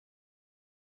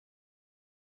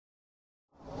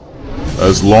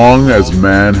As long as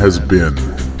man has been,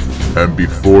 and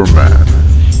before man,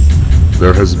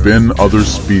 there has been other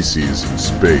species in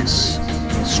space,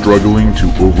 struggling to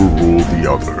overrule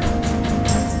the other.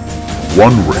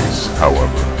 One race,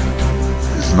 however,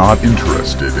 is not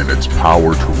interested in its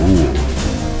power to rule,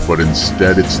 but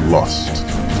instead its lust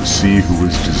to see who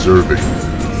is deserving,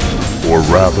 or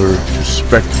rather to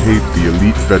spectate the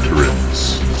elite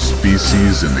veterans of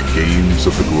species in the games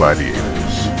of the gladiators.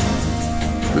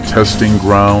 The testing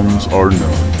grounds are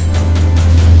known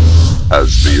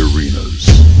as the arenas.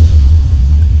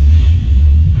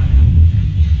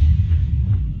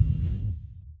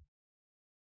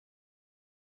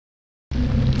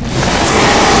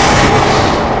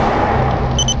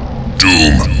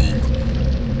 Doom.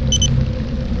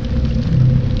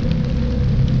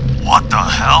 What the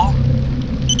hell?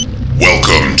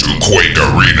 Welcome to Quake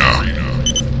Arena.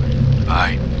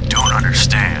 I don't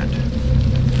understand.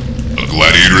 A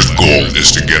gladiator's goal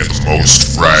is to get the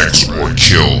most frags or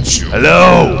kills.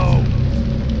 Hello?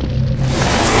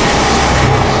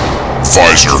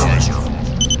 Visor.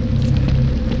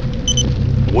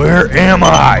 Where am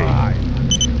I?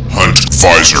 Hunt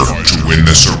Visor to win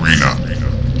this arena.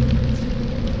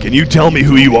 Can you tell me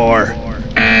who you are?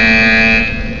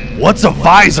 What's a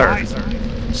visor? 3, 2,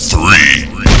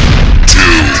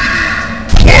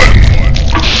 1.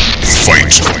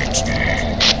 Fight.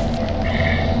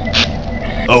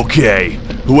 Okay,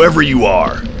 whoever you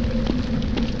are.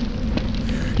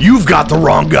 You've got the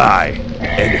wrong guy.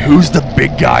 And who's the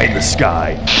big guy in the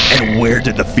sky? And where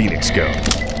did the Phoenix go?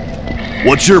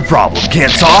 What's your problem?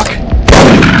 Can't talk?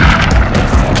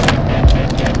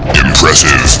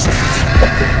 Impressive.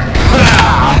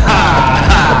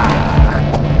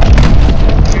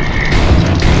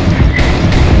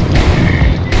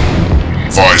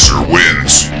 Visor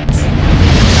wins.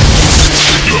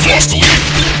 You have lost the lead.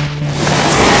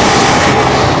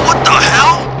 What the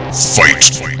hell?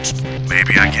 Fight.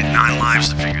 Maybe I get 9 lives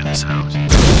to figure this out.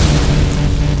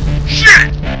 Shit!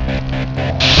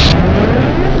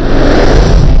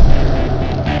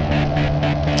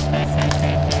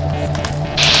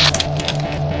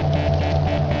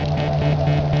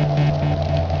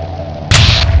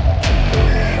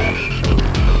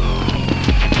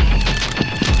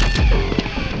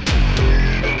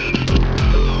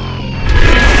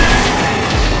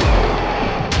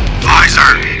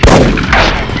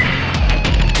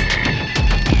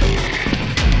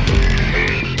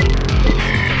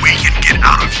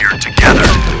 Together.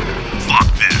 Fuck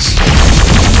this.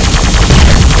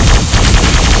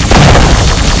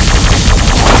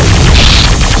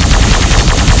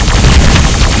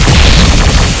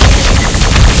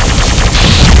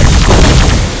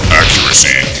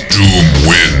 Accuracy. Doom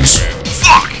wins.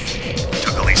 Fuck!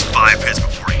 Took at least 5 hits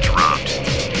before he dropped.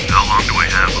 How long do I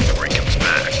have before he comes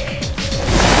back?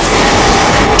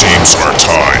 Teams are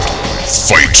tied.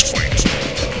 Fight.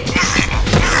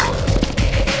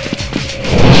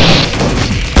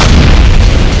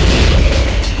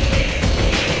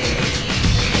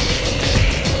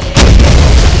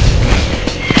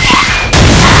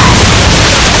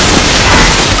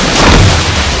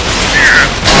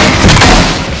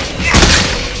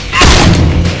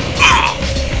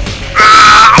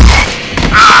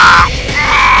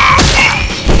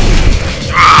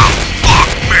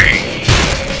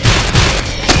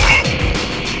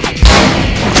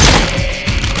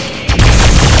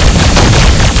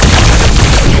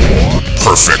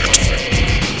 Perfect.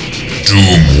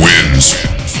 Doom wins.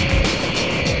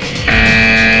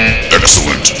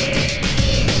 Excellent.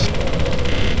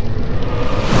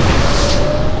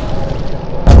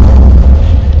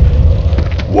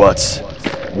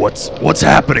 What's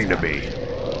happening to me?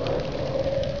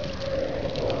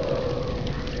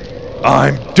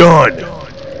 I'm done.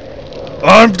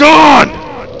 I'm done!